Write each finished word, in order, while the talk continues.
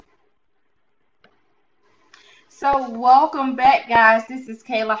So, welcome back, guys. This is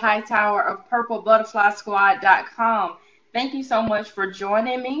Kayla Hightower of PurpleButterflySquad.com. Thank you so much for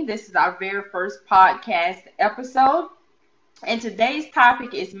joining me. This is our very first podcast episode, and today's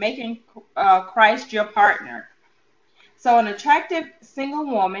topic is making Christ your partner. So, an attractive single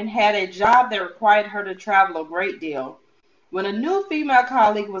woman had a job that required her to travel a great deal. When a new female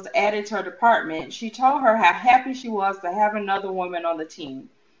colleague was added to her department, she told her how happy she was to have another woman on the team.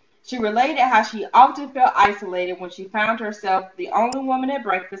 She related how she often felt isolated when she found herself the only woman at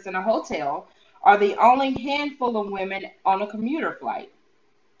breakfast in a hotel or the only handful of women on a commuter flight.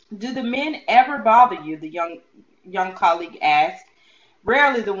 Do the men ever bother you? The young colleague asked.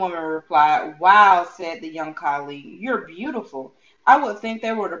 Rarely, the woman replied. Wow, said the young colleague, you're beautiful. I would think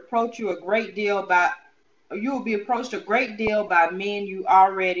they would approach you a great deal by you will be approached a great deal by men you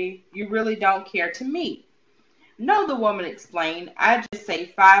really don't care to meet. No, the woman explained. I just say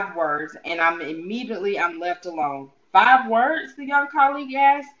 5 words and I'm left alone. 5 words? The young colleague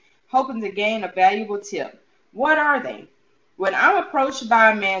asked, hoping to gain a valuable tip. What are they? When I'm approached by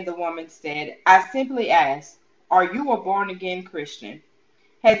a man, the woman said, I simply ask, are you a born again Christian?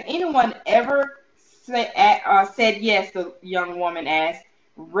 Has anyone ever said yes? The young woman asked.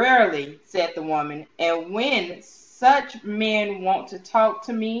 Rarely, said the woman. And when such men want to talk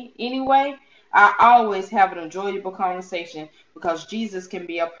to me anyway, I always have an enjoyable conversation because Jesus can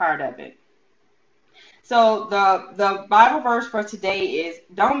be a part of it. So the Bible verse for today is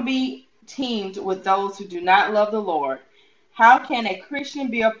don't be teamed with those who do not love the Lord. How can a Christian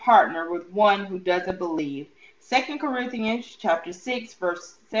be a partner with one who doesn't believe? 2 Corinthians chapter 6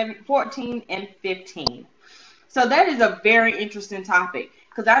 verse 14 and 15. So that is a very interesting topic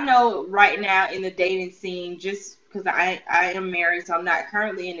because I know right now in the dating scene, just because I am married, so I'm not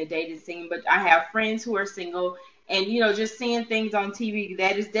currently in the dating scene, but I have friends who are single, and just seeing things on TV,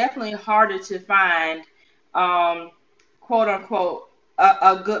 that is definitely harder to find, um, quote unquote,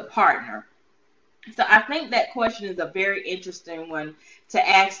 a good partner. So I think that question is a very interesting one to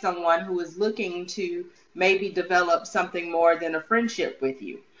ask someone who is looking to maybe develop something more than a friendship with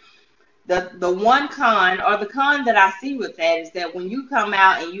you. The one con or the con that I see with that is that when you come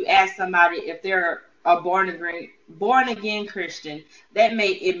out and you ask somebody if they're a born again Christian, that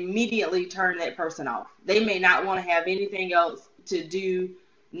may immediately turn that person off. They may not want to have anything else to do,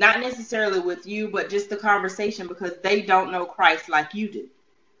 not necessarily with you, but just the conversation because they don't know Christ like you do.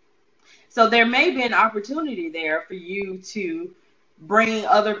 So there may be an opportunity there for you to bring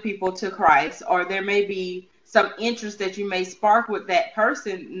other people to Christ, or there may be some interest that you may spark with that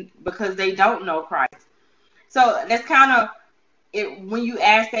person because they don't know Christ. So that's kind of it. When you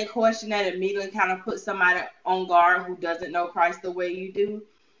ask that question, that immediately kind of puts somebody on guard who doesn't know Christ the way you do.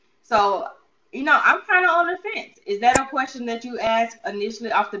 So, I'm kind of on the fence. Is that a question that you ask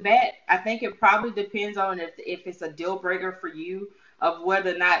initially off the bat? I think it probably depends on if it's a deal breaker for you of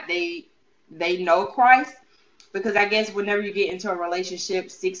whether or not they know Christ. Because I guess whenever you get into a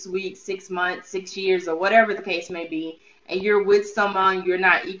relationship, 6 weeks, 6 months, 6 years, or whatever the case may be, and you're with someone you're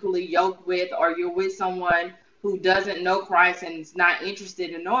not equally yoked with, or you're with someone who doesn't know Christ and is not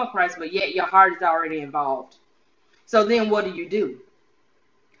interested in knowing Christ, but yet your heart is already involved. So then what do you do?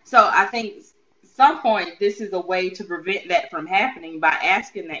 So I think some point this is a way to prevent that from happening by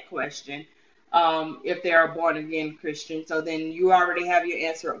asking that question, if they're a born again Christian. So then you already have your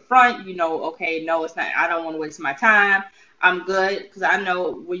answer up front. You know, okay, no, it's not. I don't want to waste my time. I'm good because I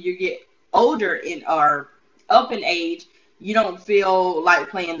know when you get older in or up in age, you don't feel like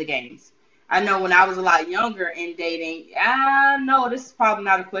playing the games. I know when I was a lot younger in dating, I know this is probably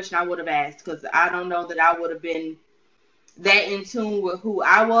not a question I would have asked because I don't know that I would have been that in tune with who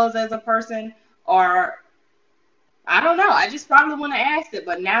I was as a person, or I don't know. I just probably wouldn't have asked it.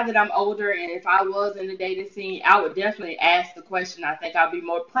 But now that I'm older, and if I was in the dating scene, I would definitely ask the question. I think I'll be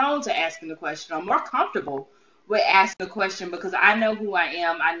more prone to asking the question. I'm more comfortable with asking the question because I know who I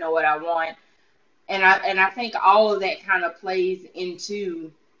am. I know what I want, and I think all of that kind of plays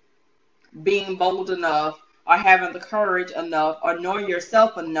into being bold enough or having the courage enough or knowing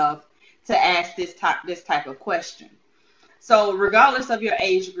yourself enough to ask this type of question. So, regardless of your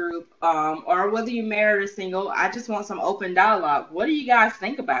age group, or whether you're married or single, I just want some open dialogue. What do you guys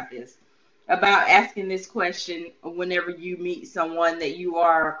think about this? About asking this question whenever you meet someone that you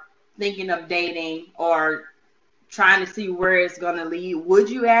are thinking of dating or trying to see where it's going to lead? Would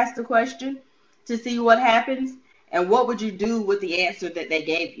you ask the question to see what happens? And what would you do with the answer that they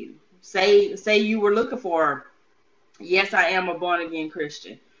gave you? Say you were looking for, yes, I am a born again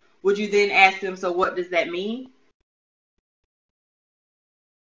Christian. Would you then ask them, so what does that mean?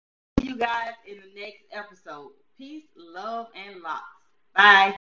 See you guys in the next episode. Peace, love, and lots. Bye.